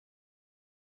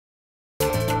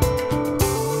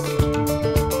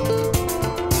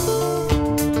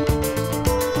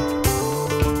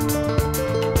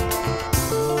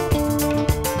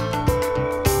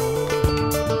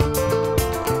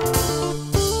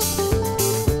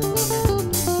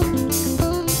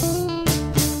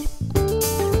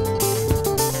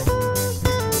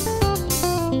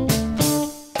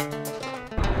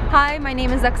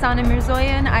name is Oksana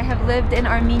Mirzoyan. I have lived in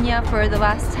Armenia for the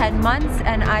last 10 months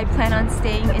and I plan on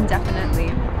staying indefinitely.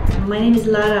 My name is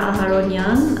Lara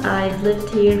Aharonyan. I've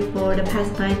lived here for the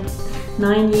past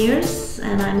 9 years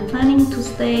and I'm planning to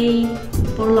stay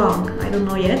for long. I don't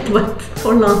know yet, but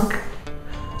for long.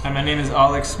 Hi, my name is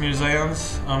Alex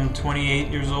Mirzayans. I'm 28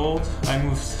 years old. I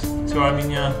moved to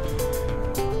Armenia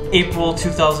April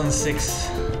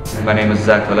 2006. My name is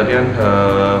Zach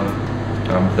Valadian.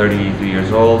 I'm 33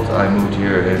 years old. I moved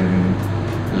here in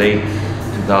late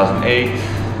 2008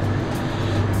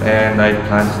 and I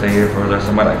plan to stay here for the rest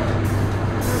of my life.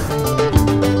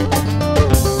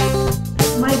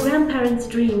 My grandparents'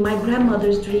 dream, my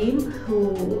grandmother's dream,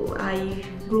 who I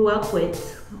grew up with,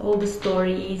 all the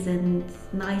stories and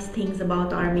nice things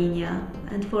about Armenia.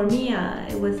 And for me,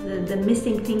 it was the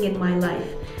missing thing in my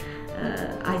life,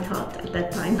 I thought at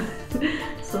that time.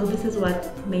 So this is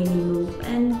what made me move.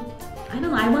 And I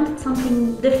don't know, I wanted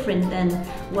something different than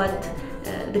what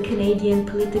the Canadian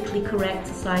politically correct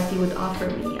society would offer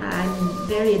me. I'm a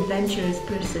very adventurous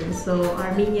person, so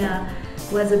Armenia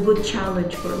was a good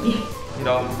challenge for me. You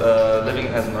know, living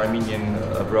as an Armenian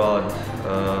abroad,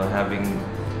 having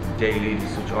daily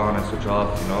switch on and switch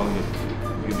off, you know,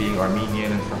 you being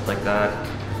Armenian and stuff like that,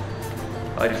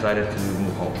 I decided to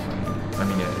move home.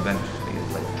 Armenia eventually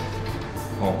is like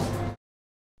home.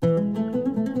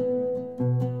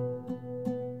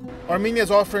 Armenia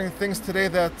is offering things today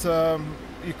that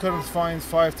you couldn't find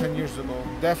 5-10 years ago.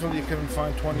 Definitely you couldn't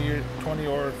find 20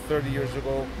 or 30 years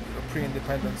ago,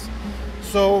 pre-independence.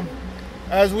 So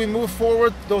as we move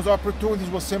forward, those opportunities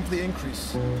will simply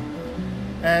increase.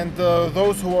 And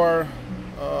those who are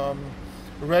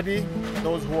ready,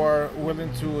 those who are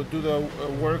willing to do the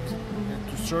work,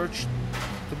 to search,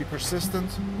 to be persistent,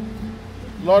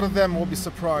 a lot of them will be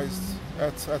surprised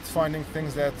at finding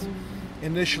things that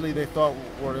initially they thought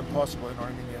were impossible in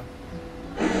Armenia.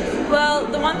 Well,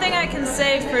 the one thing I can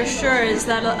say for sure is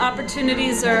that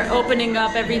opportunities are opening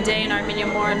up every day in Armenia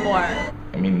more and more.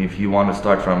 I mean, if you want to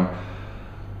start from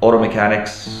auto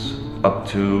mechanics up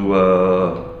to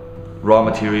raw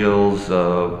materials,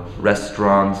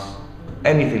 restaurants,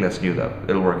 anything that's new, that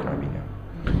it'll work in Armenia.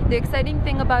 The exciting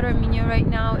thing about Armenia right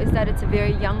now is that it's a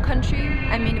very young country.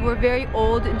 I mean, we're very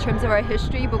old in terms of our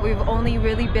history, but we've only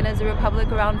really been as a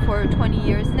republic around for 20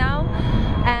 years now.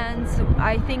 And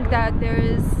I think that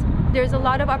there's a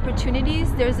lot of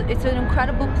opportunities. It's an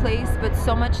incredible place, but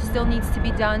so much still needs to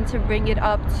be done to bring it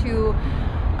to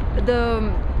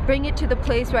the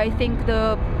place where I think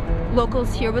the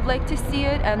locals here would like to see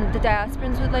it and the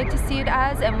diasporans would like to see it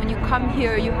as. And when you come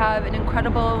here, you have an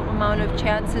incredible amount of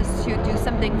chances to do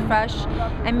something fresh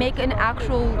and make an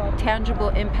actual tangible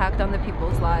impact on the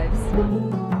people's lives.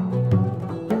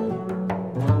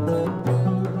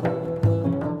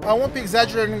 I won't be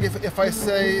exaggerating if I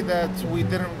say that we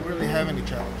didn't really have any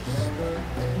challenges.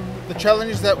 The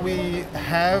challenges that we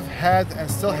have had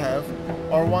and still have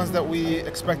are ones that we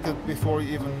expected before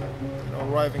even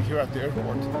arriving here at the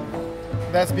airport.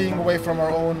 That's being away from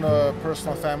our own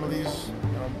personal families,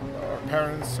 our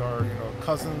parents, our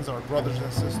cousins, our brothers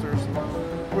and sisters.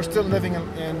 We're still living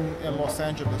in Los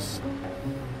Angeles.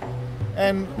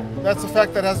 And that's a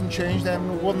fact that hasn't changed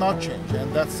and will not change.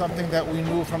 And that's something that we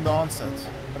knew from the onset.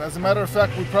 But as a matter of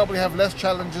fact, we probably have less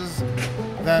challenges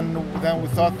than we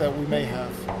thought that we may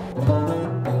have.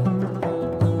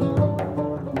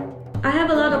 I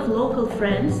have a lot of local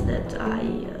friends that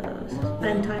I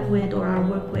spend time with or I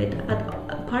work with, but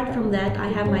apart from that, I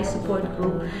have my support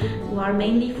group who are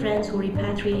mainly friends who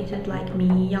repatriated like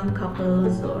me, young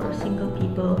couples or single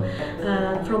people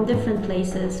from different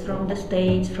places, from the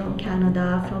States, from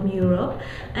Canada, from Europe,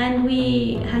 and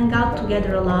we hang out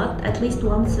together a lot. At least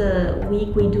once a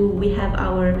week we have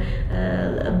our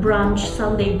brunch,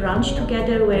 Sunday brunch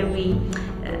together, where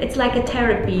it's like a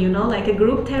therapy, like a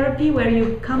group therapy where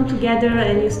you come together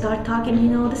and you start talking,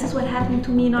 this is what happened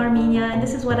to me in Armenia and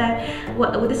this is what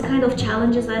this kind of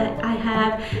challenges I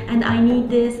have and I need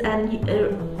this and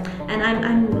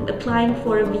I'm applying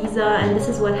for a visa and this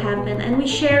is what happened, and we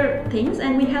share things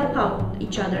and we help out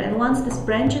each other. And once this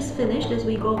branch is finished, as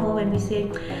we go home and we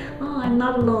say, oh, I'm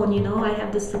not alone, I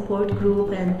have this support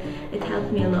group and it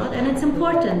helped me a lot. And it's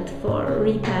important for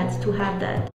repats to have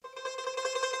that.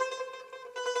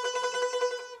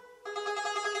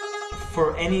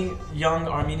 For any young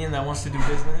Armenian that wants to do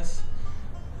business,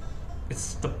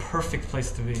 it's the perfect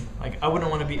place to be. Like, I wouldn't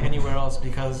want to be anywhere else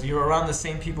because you're around the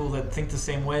same people that think the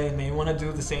same way and they want to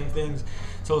do the same things.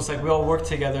 So it's like we all work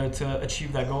together to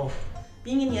achieve that goal.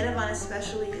 Being in Yerevan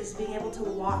especially is being able to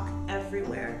walk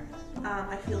everywhere.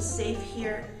 I feel safe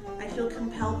here. I feel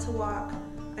compelled to walk.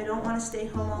 I don't want to stay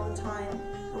home all the time.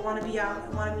 I want to be out, I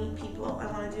want to meet people, I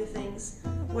want to do things.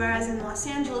 Whereas in Los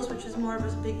Angeles, which is more of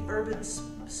a big urban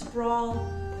sprawl,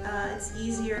 it's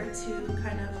easier to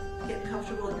kind of get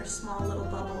comfortable in your small little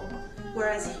bubble.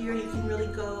 Whereas here you can really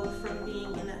go from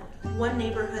being in one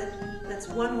neighborhood that's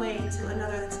one way to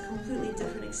another that's a completely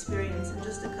different experience in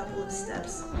just a couple of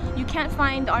steps. You can't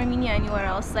find Armenia anywhere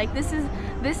else. Like this is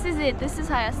it. This is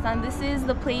Hayastan. This is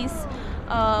the place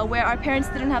where our parents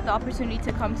didn't have the opportunity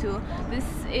to come to. This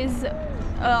is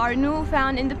our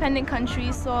newfound independent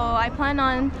country. So I plan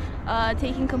on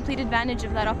taking complete advantage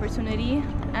of that opportunity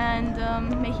and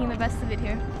making the best of it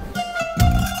here.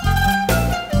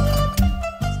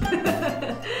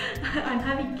 I'm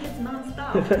having kids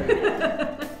non-stop.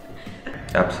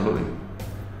 Absolutely.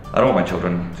 I don't want my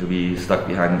children to be stuck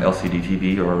behind an LCD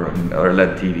TV or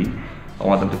LED TV. I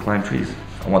want them to climb trees.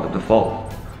 I want them to fall.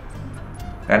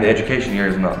 And the education here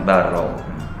is not bad at all.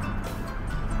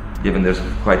 Given there's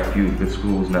quite a few good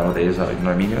schools nowadays out in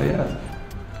Armenia, yeah.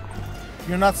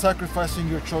 You're not sacrificing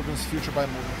your children's future by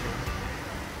moving here.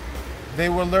 They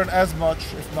will learn as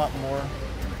much, if not more.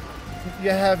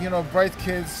 You have, bright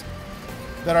kids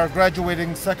that are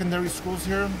graduating secondary schools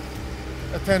here,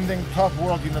 attending top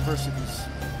world universities,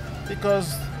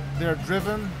 because they're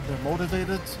driven, they're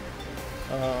motivated,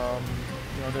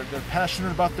 they're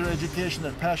passionate about their education,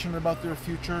 they're passionate about their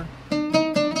future.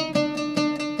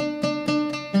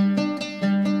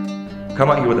 Come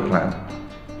out here with a plan.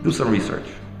 Do some research.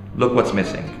 Look what's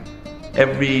missing.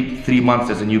 Every 3 months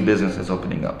there's a new business that's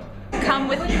opening up. Come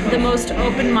with the most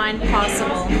open mind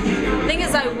possible. The thing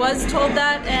is, I was told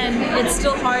that, and it's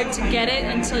still hard to get it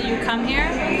until you come here.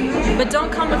 But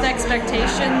don't come with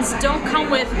expectations. Don't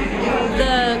come with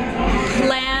the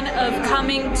plan of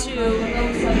coming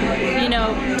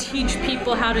to, teach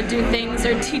people how to do things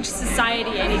or teach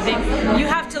society anything. You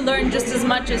have to learn just as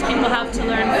much as people have to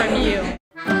learn from you.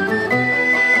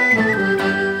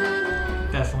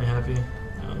 Definitely happy.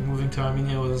 Moving to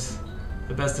Armenia was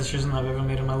the best decision I've ever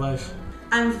made in my life.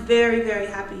 I'm very, very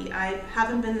happy. I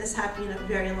haven't been this happy in a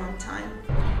very long time.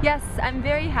 Yes, I'm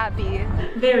very happy.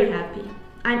 Very happy.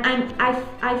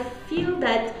 I feel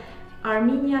that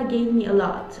Armenia gave me a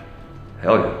lot.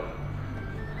 Hell yeah.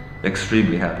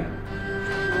 Extremely happy.